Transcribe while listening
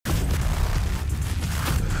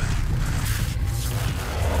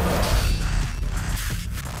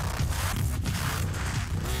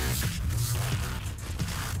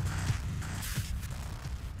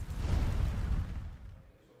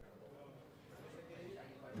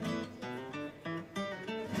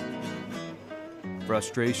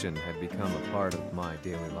Frustration had become a part of my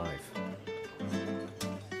daily life.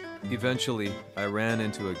 Eventually, I ran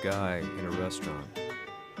into a guy in a restaurant.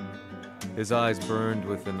 His eyes burned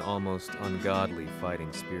with an almost ungodly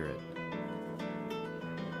fighting spirit.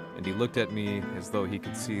 And he looked at me as though he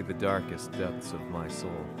could see the darkest depths of my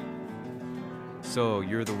soul. "So,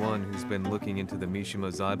 you're the one who's been looking into the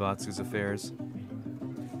Mishima Zaibatsu's affairs?"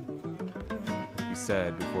 he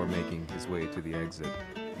said before making his way to the exit.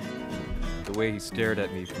 The way he stared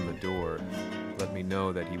at me from the door let me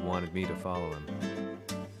know that he wanted me to follow him.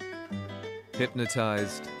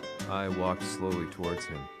 Hypnotized, I walked slowly towards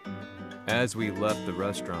him. As we left the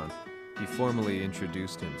restaurant, he formally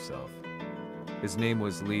introduced himself. His name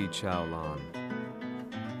was Li Chaolan.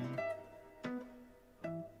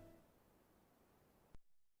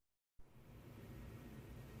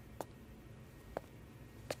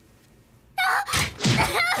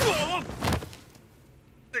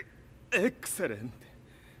 Excellent.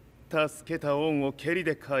 助けた恩を蹴り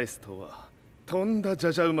で返すとはとんだじ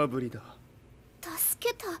ゃじゃ馬ぶりだ。助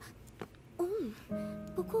けた恩？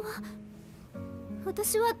ここは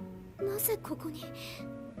私はなぜここに？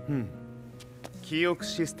記憶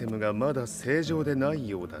システムがまだ正常でない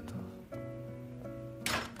ようだな。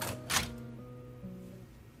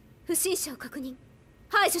不審者を確認。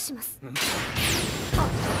排除します。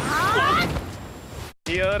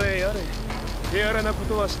やれやれ。手荒なこ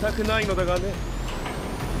とはしたくないのだがね。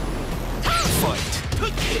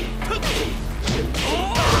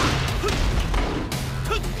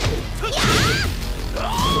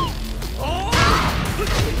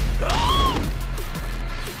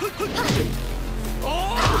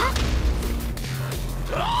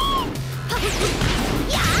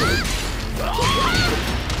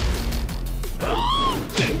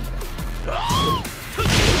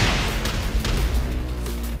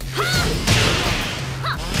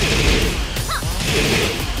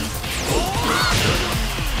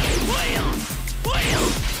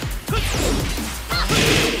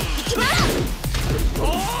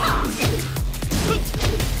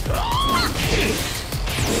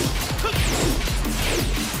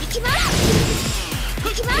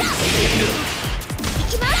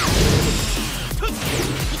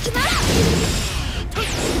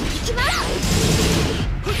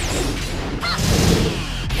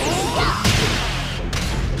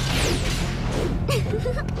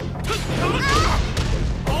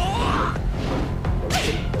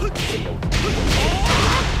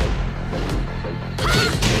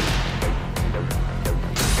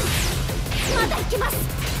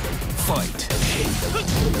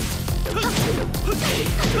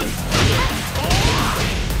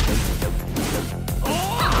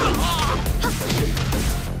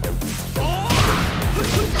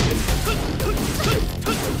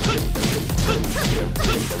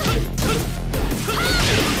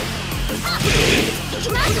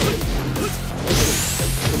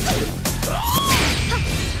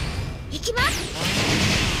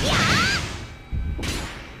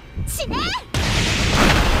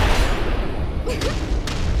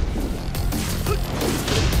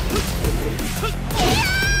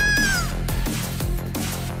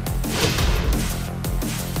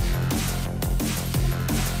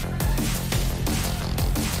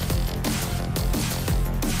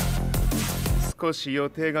少し予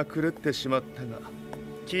定が狂ってしまったが、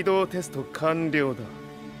起動テスト完了だ。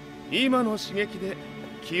今の刺激で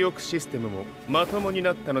記憶システムもまともに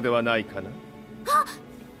なったのではないかな。あ、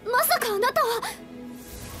まさかあなたは。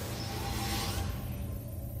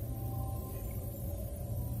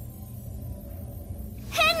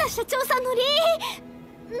変な社長さんの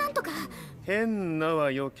なんとか。変なは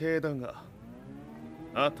余計だが、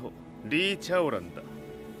あとリー・チャオランだ。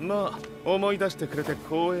まあ思い出してくれて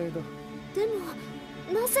光栄だ。でも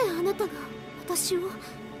なぜあなたが私は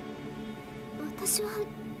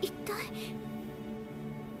一体。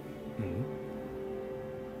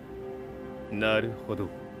なるほど。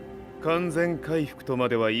完全回復とま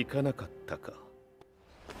ではいかなかったか。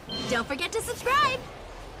Don't forget to subscribe!